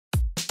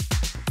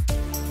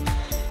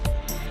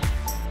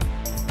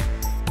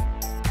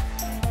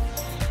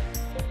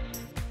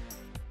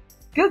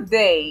Good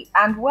day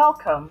and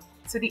welcome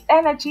to the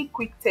Energy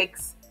Quick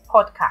Takes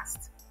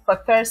podcast for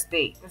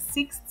Thursday, the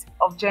 6th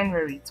of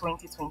January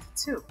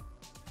 2022.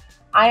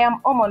 I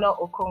am Omono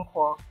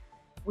Okonkwo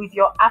with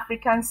your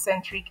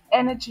African-centric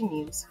energy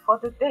news for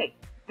the day.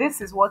 This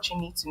is what you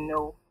need to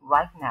know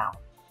right now.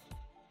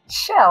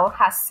 Shell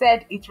has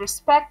said it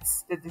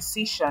respects the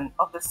decision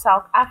of the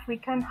South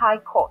African High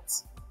Court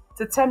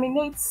to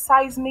terminate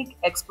seismic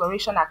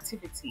exploration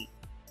activity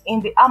in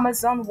the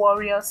Amazon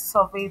Warrior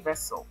survey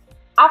vessel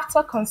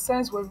after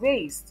concerns were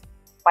raised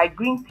by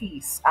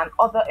Greenpeace and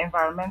other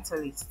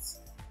environmentalists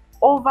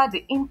over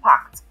the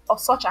impact of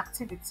such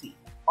activity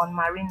on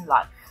marine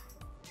life.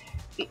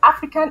 The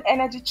African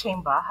Energy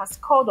Chamber has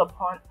called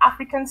upon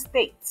African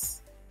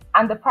states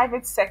and the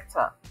private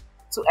sector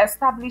to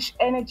establish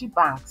energy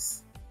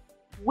banks,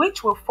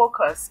 which will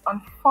focus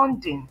on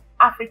funding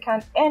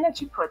African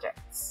energy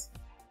projects.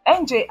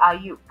 NJ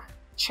Ayuk,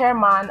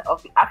 chairman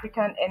of the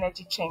African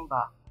Energy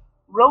Chamber,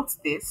 wrote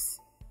this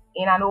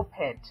in an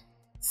op-ed,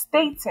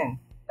 stating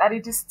that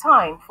it is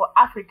time for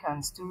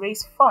Africans to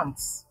raise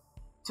funds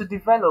to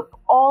develop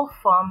all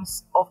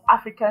forms of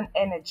African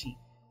energy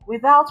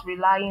without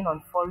relying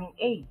on foreign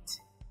aid,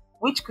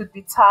 which could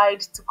be tied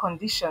to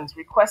conditions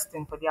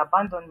requesting for the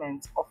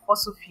abandonment of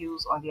fossil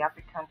fuels on the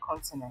African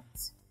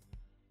continent.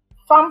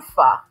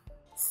 FAMFA,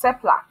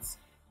 Seplat,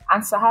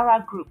 and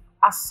Sahara Group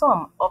are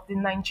some of the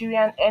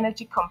Nigerian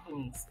energy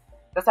companies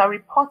that are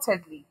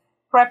reportedly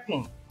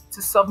prepping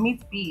to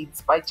submit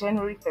bids by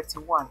January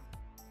 31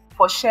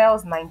 for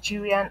Shell's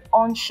Nigerian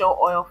onshore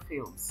oil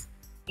fields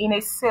in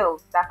a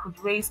sale that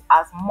could raise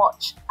as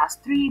much as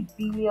 $3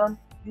 billion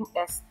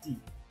USD.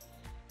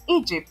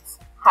 Egypt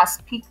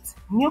has picked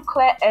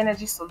nuclear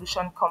energy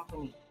solution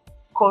company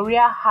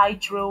Korea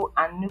Hydro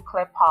and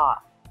Nuclear Power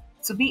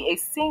to be a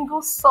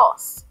single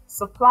source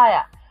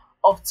supplier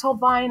of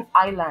turbine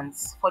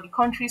islands for the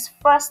country's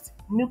first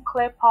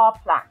nuclear power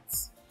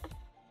plant.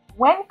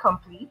 When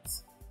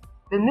complete,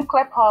 the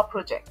nuclear power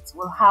project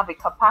will have a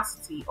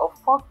capacity of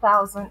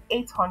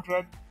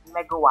 4,800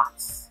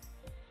 megawatts.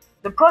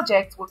 The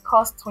project will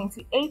cost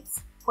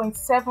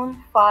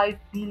 28.75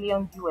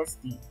 billion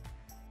USD.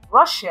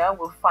 Russia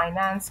will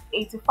finance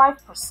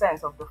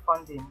 85% of the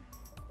funding,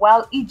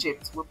 while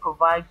Egypt will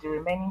provide the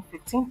remaining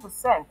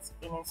 15%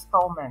 in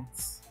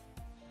installments.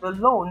 The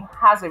loan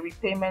has a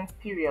repayment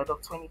period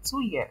of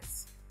 22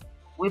 years,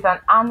 with an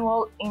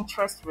annual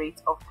interest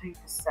rate of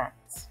 3%.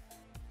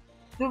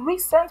 The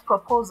recent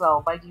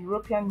proposal by the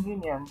European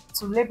Union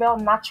to label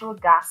natural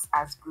gas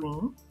as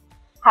green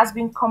has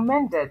been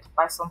commended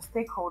by some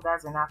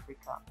stakeholders in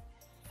Africa.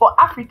 For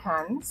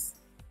Africans,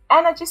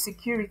 energy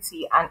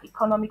security and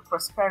economic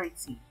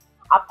prosperity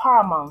are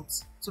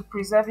paramount to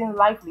preserving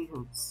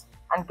livelihoods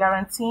and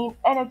guaranteeing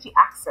energy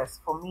access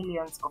for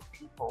millions of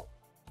people.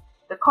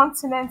 The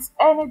continent's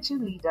energy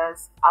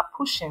leaders are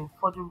pushing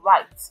for the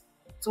right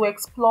to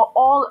explore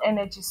all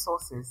energy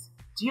sources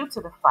due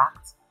to the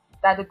fact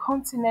that the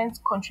continent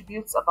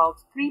contributes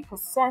about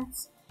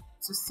 3%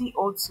 to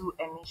CO2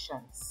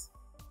 emissions.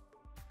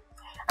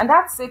 And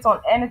that's it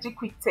on Energy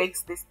Quick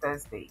Takes this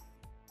Thursday.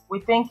 We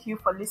thank you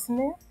for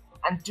listening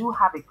and do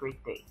have a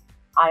great day.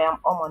 I am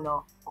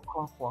Omono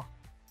Okonkwo.